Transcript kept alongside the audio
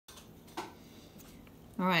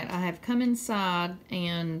All right, I have come inside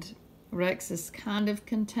and Rex is kind of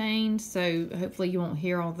contained, so hopefully you won't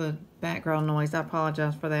hear all the background noise. I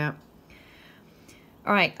apologize for that.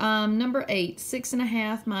 All right, number 8, 6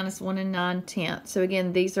 1/2 minus 1 9/10. So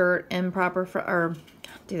again, these are improper, or I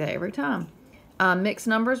do that every time. Mixed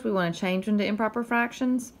numbers, we want to change them to improper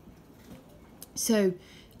fractions. So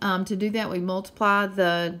to do that, we multiply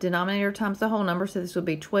the denominator times the whole number. So this would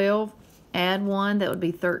be 12. Add 1, that would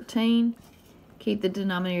be 13. Keep the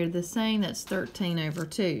denominator the same, that's 13 over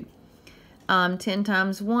 2. 10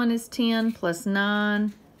 times 1 is 10, plus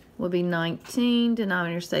 9 will be 19.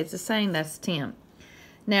 Denominator stays the same, that's 10.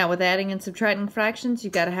 Now, with adding and subtracting fractions,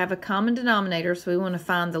 you've got to have a common denominator, so we want to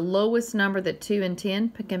find the lowest number that 2 and 10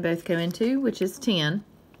 can both go into, which is 10.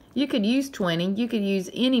 You could use 20. You could use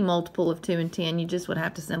any multiple of 2 and 10. You just would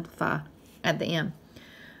have to simplify at the end.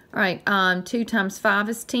 All right, 2 times 5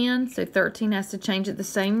 is 10, so 13 has to change at the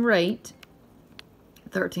same rate.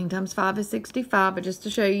 13 times 5 is 65, but just to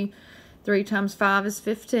show you, 3 times 5 is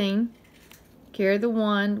 15. Carry the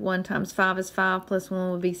 1. 1 times 5 is 5, plus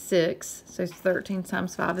 1 would be 6. So 13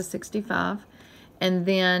 times 5 is 65. And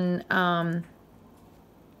then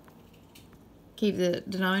keep the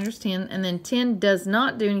denominators 10. And then 10 does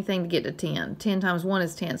not do anything to get to 10. 10 times 1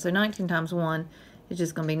 is 10. So 19 times 1 is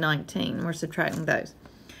just going to be 19. We're subtracting those.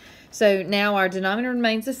 So now our denominator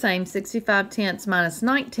remains the same, 65 tenths minus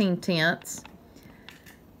 19 tenths.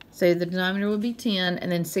 So the denominator would be 10,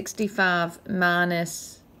 and then 65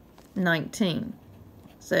 minus 19.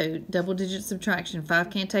 So double digit subtraction.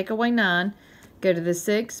 5 can't take away 9. Go to the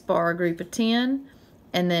 6, borrow a group of 10,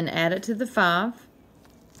 and then add it to the 5.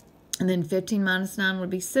 And then 15 minus 9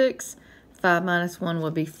 would be 6. 5 minus 1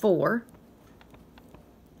 would be 4.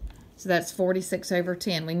 So that's 46 over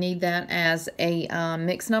 10. We need that as a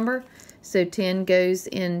mixed number. So 10 goes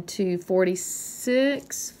into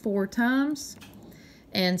 46 4 times.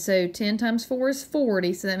 And so 10 times 4 is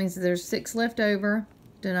 40. So that means that there's 6 left over.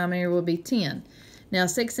 Denominator will be 10. Now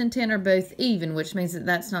 6 and 10 are both even, which means that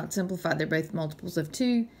that's not simplified. They're both multiples of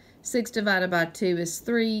 2. 6 divided by 2 is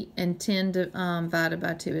 3, and 10 divided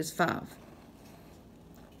by 2 is 5.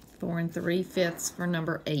 4 3/5 for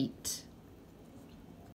number 8.